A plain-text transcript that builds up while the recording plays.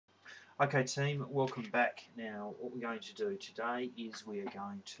Okay team, welcome back. Now what we're going to do today is we are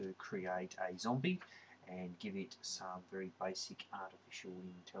going to create a zombie and give it some very basic artificial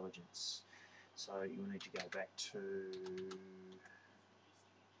intelligence. So you'll need to go back to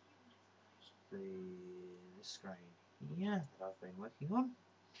the screen here that I've been working on.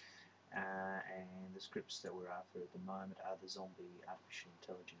 And the scripts that we're after at the moment are the zombie artificial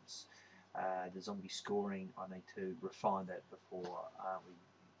intelligence. The zombie scoring, I need to refine that before we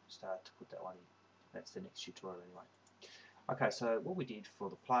start to put that one in. That's the next tutorial anyway. Okay, so what we did for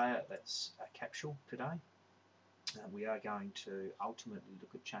the player, that's a capsule today. We are going to ultimately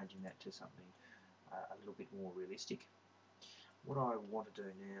look at changing that to something a little bit more realistic. What I want to do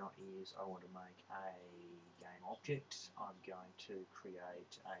now is I want to make a game object. I'm going to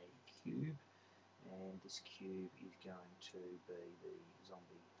create a cube, and this cube is going to be the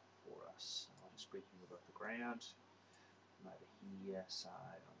zombie for us. I'll just bring him above the ground. I'm over here, so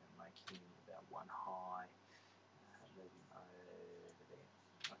I'm going to make him about one high. Move him over there.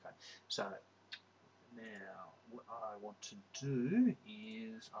 Okay, so now what I want to do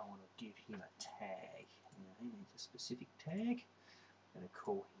is I want to give him a tag. Now he needs a specific tag. I'm going to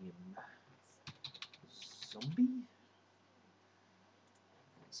call him zombie.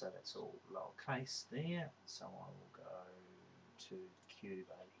 So that's all lowercase there. So I will go to the cube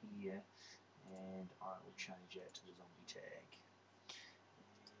over here and I will change that to the zombie tag.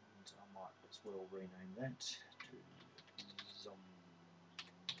 And I might as well rename that to zombie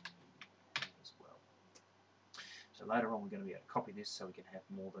as well. So later on we're going to be able to copy this so we can have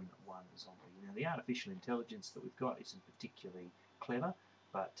more than one zombie. Now the artificial intelligence that we've got isn't particularly clever,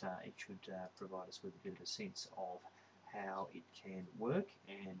 but it should provide us with a bit of a sense of how it can work,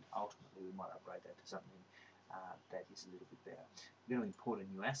 and ultimately we might upgrade that to something that is a little bit better. We're going to import a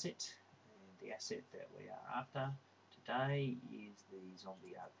new asset, and the asset that we are after today is the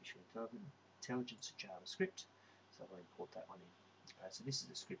zombie artificial intelligence JavaScript. So we'll import that one in. So this is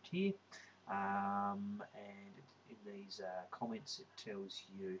the script here, and in these comments it tells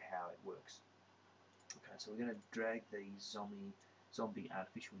you how it works. Okay, so we're going to drag the zombie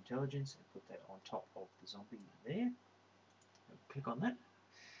artificial intelligence and put that on top of the zombie there. Click on that.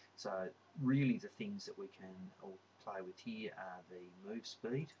 So really the things that we can all play with here are the move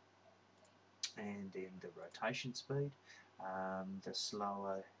speed and then the rotation speed. The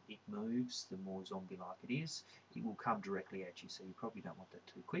slower it moves, the more zombie-like it is. It will come directly at you, so you probably don't want that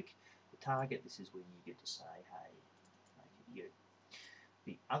too quick. The target, this is when you get to say, hey, make it you.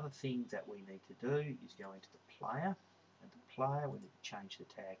 The other thing that we need to do is go into the player, and the player we need to change the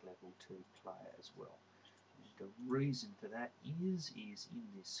tag level to player as well. And the reason for that is in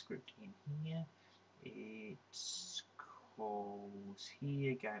this script in here, it calls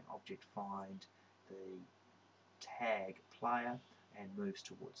here game object find the tag player and moves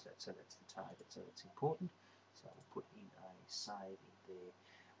towards that, so that's the target, so that's important. So we'll put in a save in there.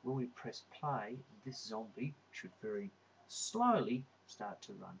 When we press play, this zombie should very slowly start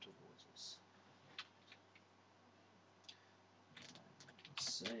to run towards us.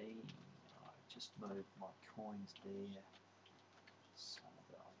 Let's see, I just moved my coins there so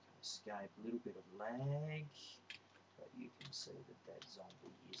that I can escape a little bit of lag, but you can see that that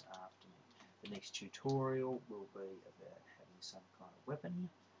zombie is after me. The next tutorial will be about having some kind of weapon,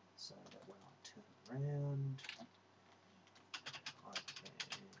 so that when I turn around I can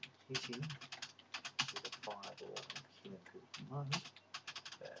hit him with a fireball and kill him, because at the moment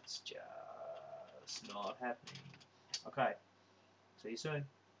that's just not happening. Okay, see you soon.